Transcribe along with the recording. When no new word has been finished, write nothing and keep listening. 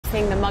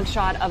Seeing the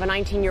mugshot of a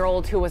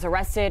 19-year-old who was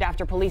arrested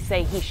after police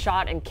say he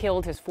shot and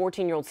killed his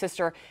 14-year-old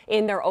sister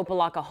in their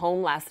Opa-locka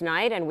home last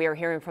night. And we are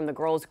hearing from the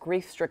girl's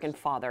grief-stricken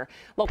father.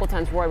 Local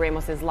 10's Roy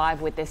Ramos is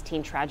live with this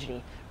teen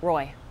tragedy.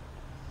 Roy.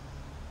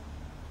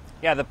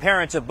 Yeah, the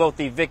parents of both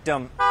the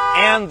victim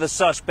and the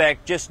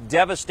suspect just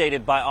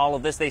devastated by all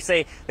of this. They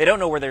say they don't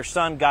know where their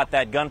son got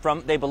that gun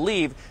from. They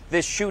believe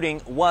this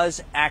shooting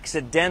was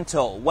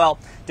accidental. Well,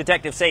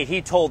 detectives say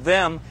he told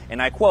them,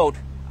 and I quote,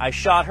 "I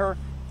shot her.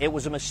 It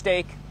was a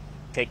mistake.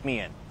 Take me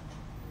in."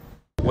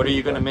 What are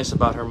you going to miss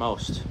about her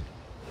most?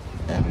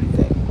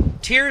 Everything.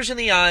 Tears in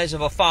the eyes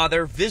of a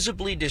father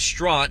visibly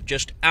distraught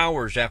just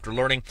hours after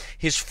learning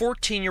his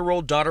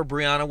 14-year-old daughter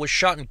Briana was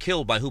shot and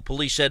killed by who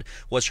police said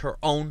was her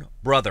own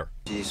brother.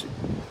 These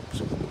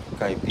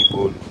kind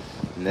people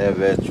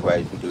never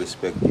try to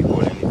respect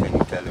people. Anything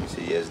you tell them,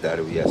 say yes,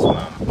 daddy, yes,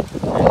 mom,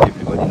 and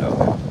everybody love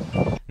her.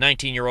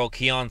 19-year-old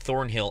Keon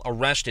Thornhill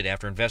arrested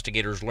after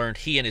investigators learned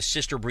he and his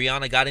sister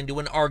Briana got into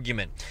an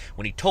argument.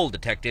 When he told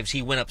detectives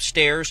he went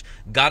upstairs,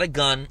 got a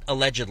gun,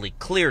 allegedly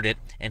cleared it,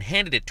 and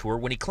handed it to her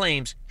when he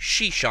claims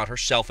she shot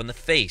herself in the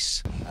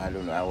face. I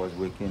don't know, I was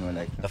working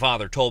when The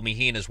father told me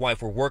he and his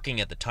wife were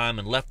working at the time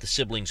and left the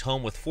siblings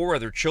home with 4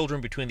 other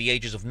children between the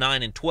ages of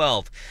 9 and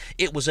 12.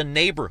 It was a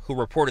neighbor who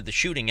reported the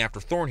shooting after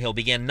Thornhill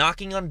began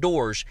knocking on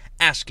doors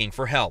asking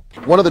for help.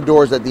 One of the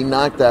doors that they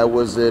knocked at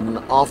was an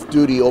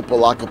off-duty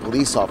Opa-locka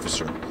police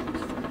officer.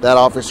 That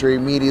officer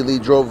immediately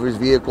drove his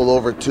vehicle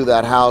over to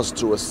that house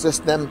to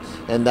assist them,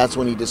 and that's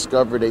when he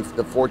discovered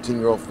the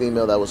 14-year-old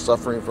female that was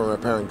suffering from an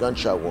apparent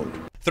gunshot wound.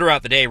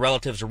 Throughout the day,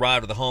 relatives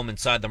arrived at the home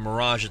inside the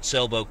Mirage at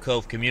Sailboat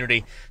Cove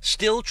community,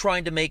 still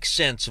trying to make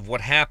sense of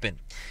what happened.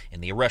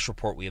 In the arrest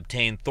report we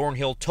obtained,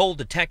 Thornhill told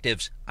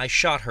detectives, "I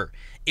shot her.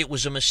 It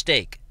was a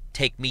mistake.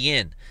 Take me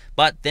in,"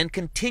 but then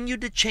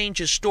continued to change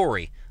his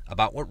story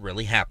about what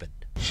really happened.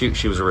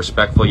 She was a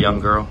respectful young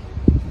girl?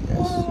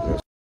 Yes.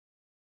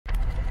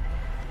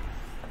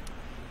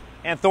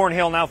 And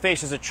Thornhill now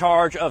faces a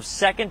charge of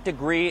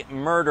second-degree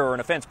murder,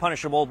 an offense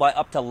punishable by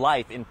up to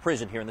life in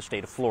prison here in the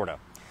state of Florida.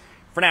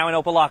 For now in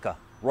Opa-locka,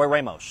 Roy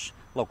Ramos,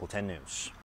 Local 10 News.